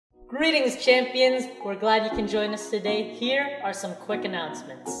Greetings, champions! We're glad you can join us today. Here are some quick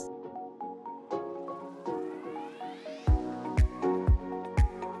announcements.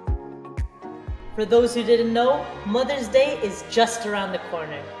 For those who didn't know, Mother's Day is just around the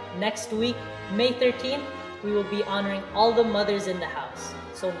corner. Next week, May 13th, we will be honoring all the mothers in the house.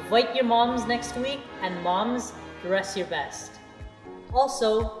 So invite your moms next week, and moms, dress your best.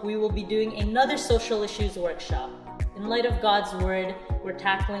 Also, we will be doing another social issues workshop. In light of God's Word, we're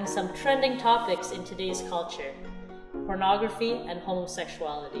tackling some trending topics in today's culture: pornography and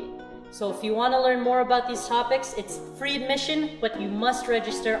homosexuality. So if you want to learn more about these topics, it's free admission, but you must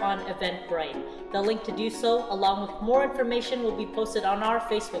register on Eventbrite. The link to do so, along with more information, will be posted on our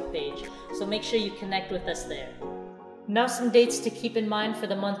Facebook page, so make sure you connect with us there. Now some dates to keep in mind for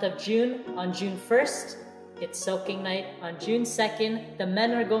the month of June. On June 1st, it's Soaking Night. On June 2nd, the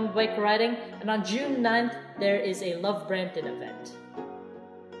men are going bike riding. And on June 9th, there is a Love Brampton event.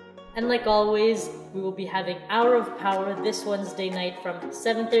 And like always, we will be having Hour of Power this Wednesday night from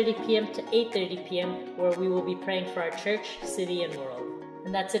 7:30 p.m. to 8:30 p.m. where we will be praying for our church, city, and world.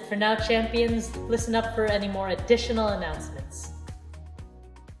 And that's it for now, champions. Listen up for any more additional announcements.